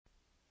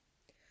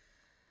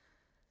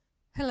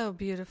Hello,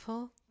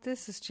 beautiful.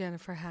 This is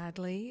Jennifer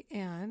Hadley,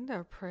 and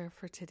our prayer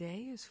for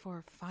today is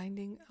for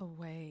finding a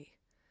way.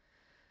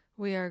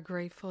 We are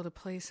grateful to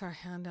place our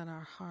hand on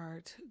our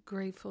heart,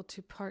 grateful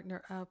to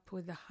partner up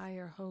with the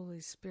higher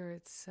Holy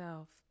Spirit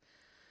self.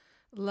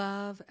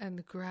 Love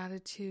and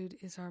gratitude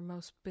is our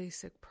most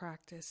basic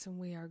practice, and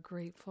we are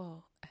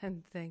grateful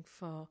and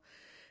thankful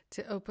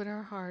to open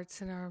our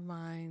hearts and our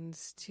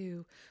minds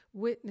to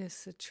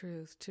witness the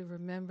truth, to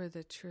remember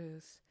the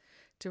truth,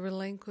 to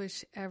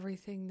relinquish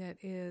everything that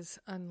is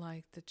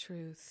unlike the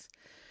truth.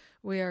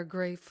 We are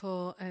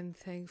grateful and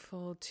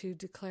thankful to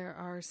declare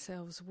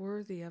ourselves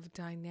worthy of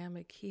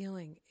dynamic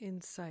healing,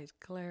 insight,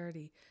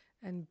 clarity,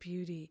 and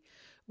beauty.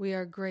 We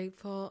are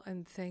grateful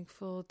and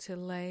thankful to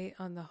lay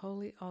on the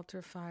holy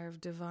altar fire of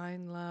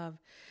divine love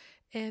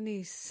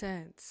any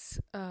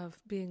sense of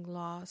being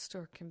lost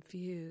or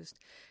confused,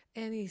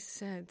 any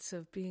sense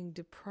of being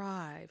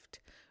deprived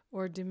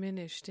or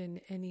diminished in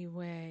any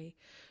way.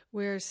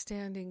 We're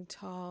standing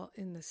tall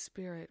in the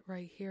Spirit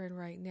right here and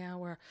right now.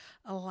 We're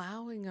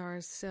allowing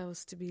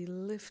ourselves to be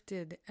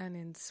lifted and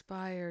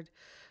inspired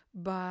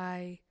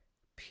by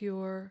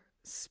pure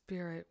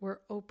Spirit. We're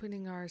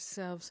opening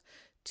ourselves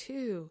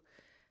to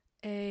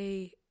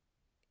a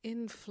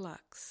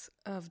influx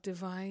of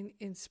divine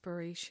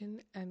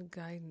inspiration and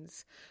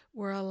guidance.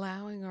 We're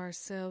allowing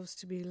ourselves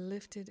to be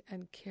lifted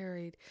and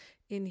carried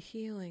in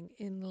healing,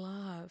 in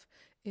love,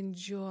 in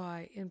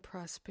joy, in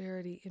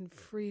prosperity, in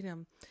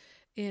freedom,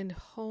 in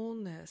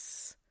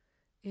wholeness,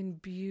 in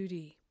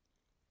beauty,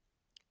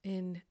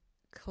 in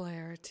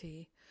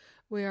clarity.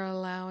 We are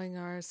allowing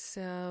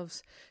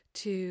ourselves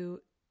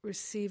to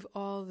receive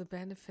all the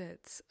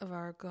benefits of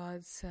our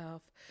God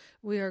self.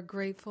 We are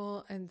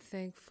grateful and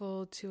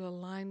thankful to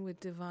align with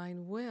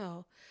divine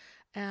will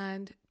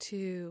and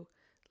to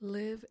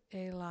live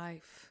a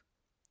life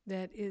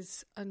that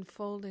is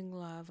unfolding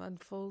love,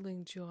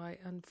 unfolding joy,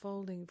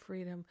 unfolding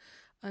freedom,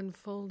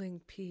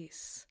 unfolding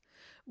peace.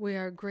 We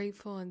are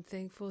grateful and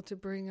thankful to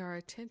bring our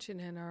attention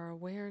and our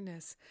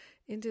awareness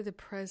into the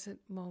present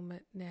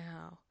moment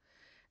now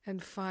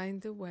and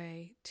find the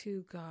way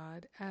to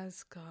God,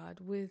 as God,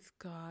 with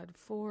God,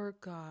 for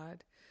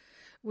God.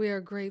 We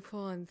are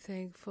grateful and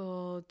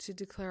thankful to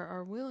declare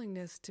our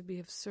willingness to be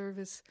of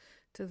service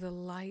to the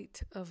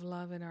light of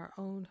love in our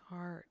own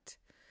heart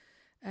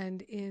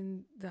and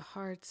in the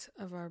hearts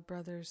of our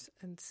brothers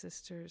and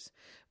sisters.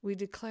 We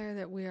declare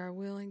that we are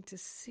willing to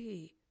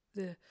see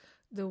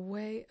the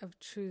way of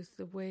truth,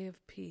 the way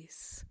of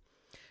peace.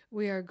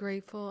 We are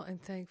grateful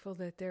and thankful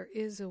that there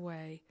is a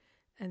way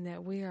and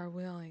that we are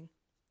willing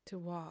to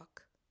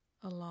walk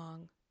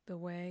along the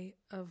way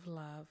of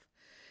love.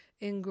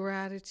 In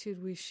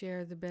gratitude, we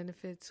share the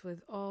benefits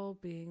with all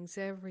beings,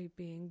 every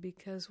being,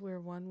 because we're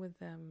one with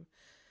them.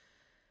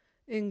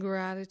 In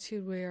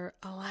gratitude, we are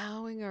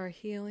allowing our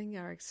healing,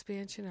 our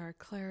expansion, our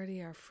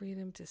clarity, our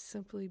freedom to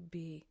simply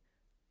be.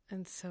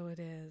 And so it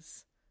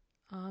is.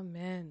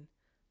 Amen.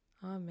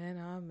 Amen.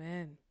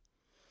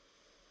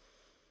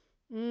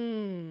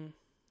 Amen.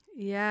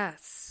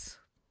 Yes.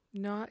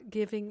 Not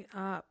giving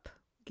up.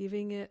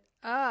 Giving it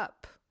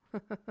up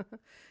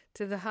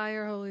to the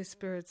higher Holy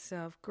Spirit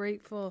self.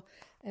 Grateful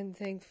and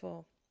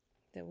thankful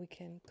that we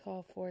can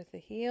call forth the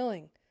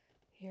healing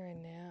here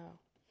and now.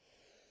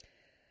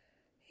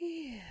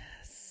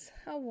 Yes.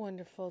 How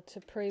wonderful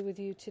to pray with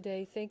you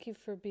today. Thank you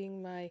for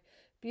being my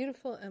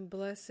beautiful and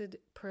blessed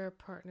prayer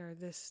partner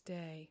this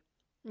day.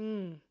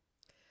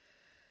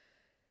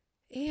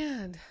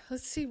 And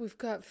let's see, we've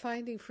got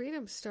Finding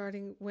Freedom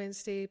starting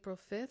Wednesday, April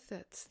 5th.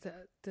 That's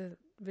the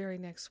very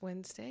next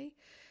Wednesday.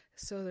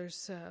 So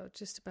there's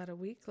just about a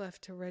week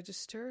left to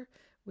register.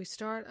 We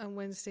start on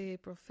Wednesday,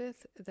 April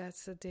 5th.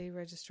 That's the day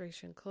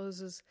registration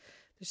closes.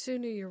 The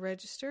sooner you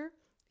register,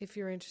 if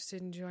you're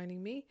interested in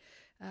joining me,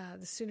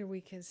 the sooner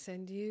we can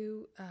send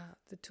you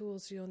the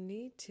tools you'll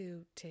need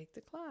to take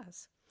the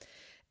class.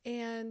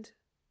 And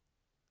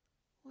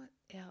what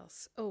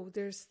else? Oh,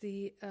 there's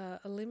the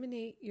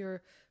Eliminate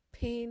Your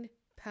Pain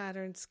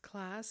Patterns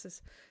class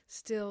is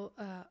still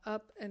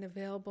up and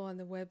available on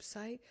the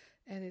website,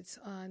 and it's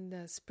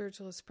on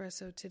Spiritual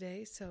Espresso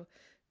today, so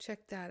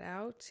check that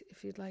out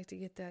if you'd like to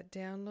get that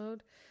download.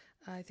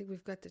 I think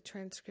we've got the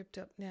transcript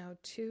up now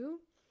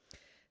too.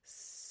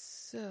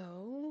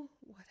 So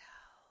what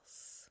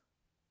else?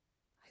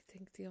 I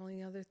think the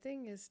only other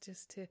thing is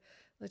just to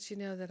let you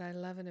know that I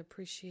love and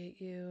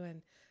appreciate you,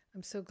 and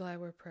I'm so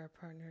glad we're prayer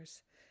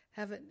partners.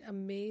 Have an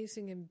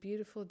amazing and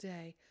beautiful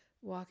day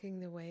walking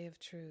the way of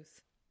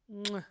truth.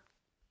 Mwah.